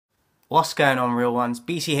What's going on, real ones?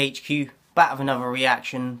 BCHQ, back with another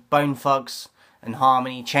reaction. Bone Thugs and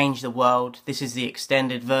Harmony, Change the World. This is the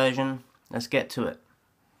extended version. Let's get to it.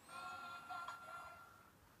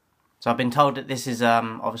 So I've been told that this is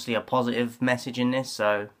obviously a positive message in this,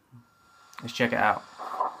 so let's check it out.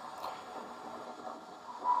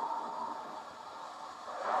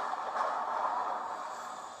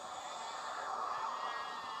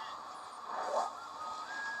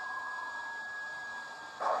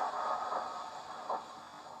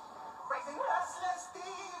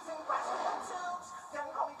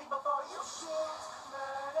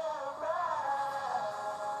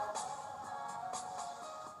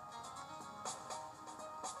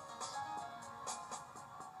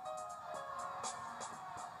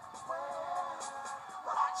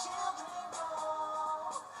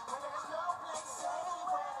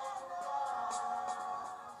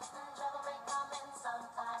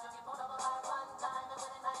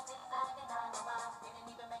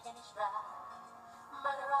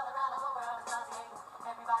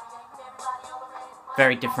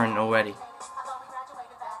 Very different already.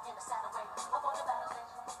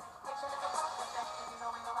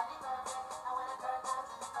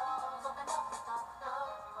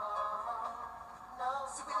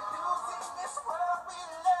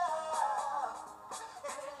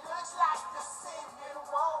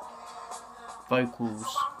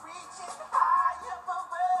 Vocals.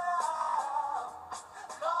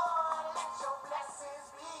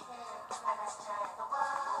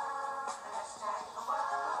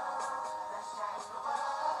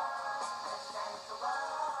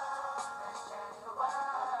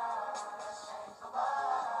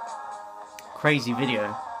 Crazy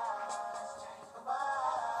video.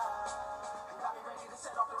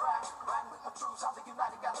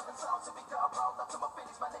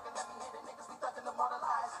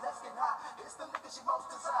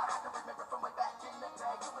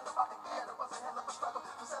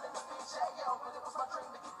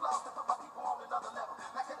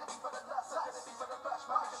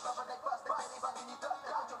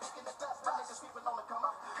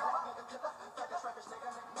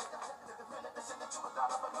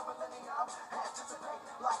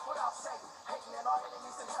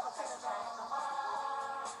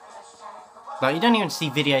 Like, you don't even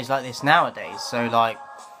see videos like this nowadays, so like,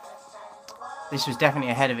 this was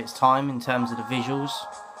definitely ahead of its time in terms of the visuals.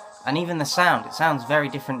 And even the sound, it sounds very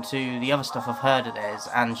different to the other stuff I've heard of theirs,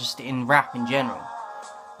 and just in rap in general.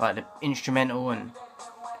 Like the instrumental and...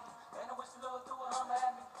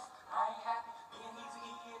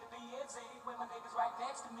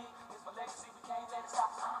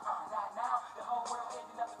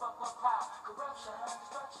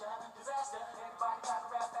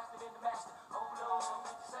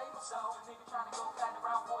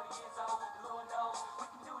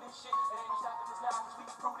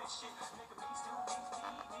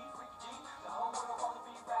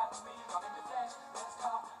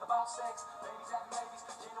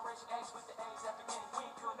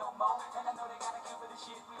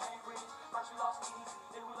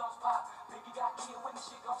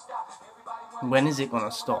 When is it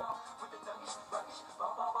gonna stop?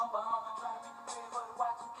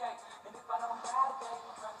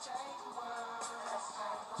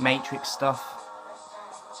 Matrix stuff.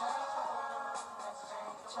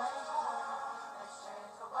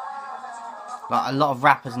 Like, a lot of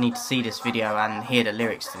rappers need to see this video and hear the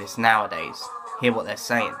lyrics to this nowadays. Hear what they're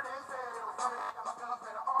saying.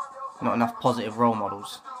 Not enough positive role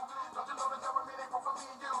models.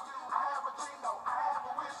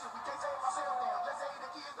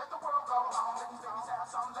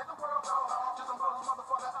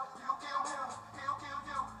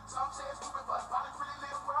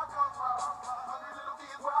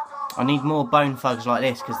 I need more Bone Thugs like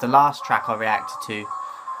this, because the last track I reacted to,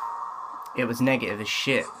 it was negative as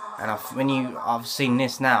shit. And I've seen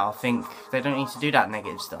this now, I think they don't need to do that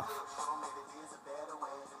negative stuff.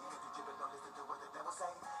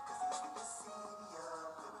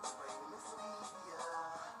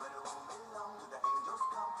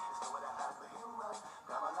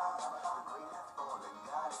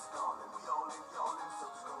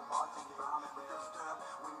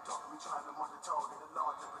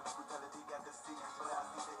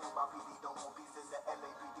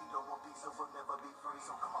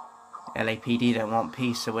 LAPD don't want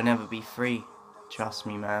peace, so we'll never be free. Trust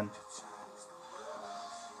me, man.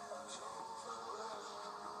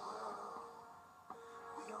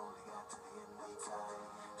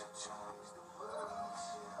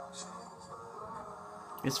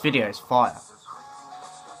 This video is fire.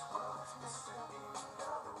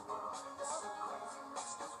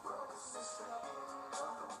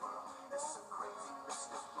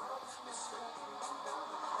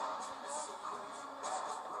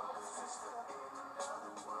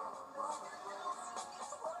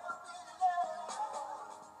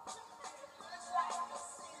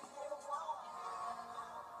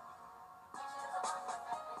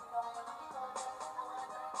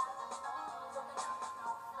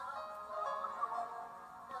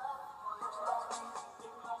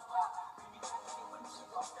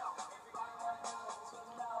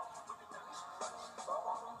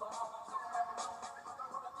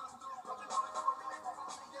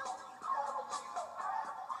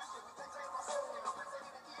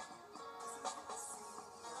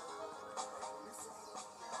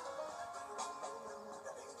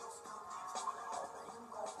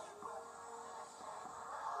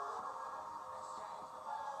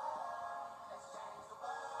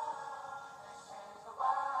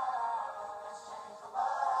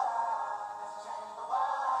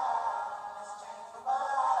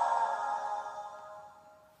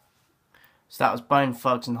 So that was Bone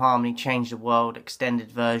Thugs and Harmony, Change the World,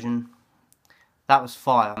 extended version. That was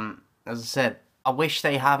fire. As I said, I wish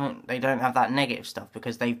they don't have that negative stuff,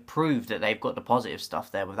 because they've proved that they've got the positive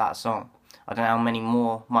stuff there with that song. I don't know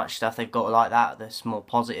how much stuff they've got like that that's more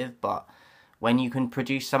positive, but when you can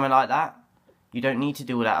produce something like that, you don't need to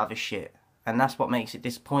do all that other shit. And that's what makes it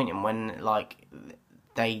disappointing when, like,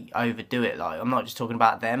 they overdo it. Like, I'm not just talking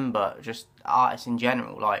about them, but just artists in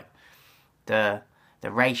general. Like, the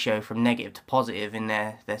ratio from negative to positive in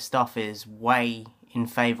their stuff is way in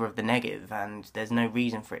favour of the negative, and there's no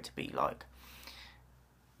reason for it to be. Like,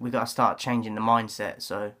 we got to start changing the mindset.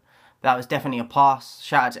 So that was definitely a pass.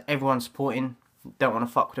 Shout out to everyone supporting. Don't want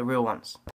to fuck with the real ones.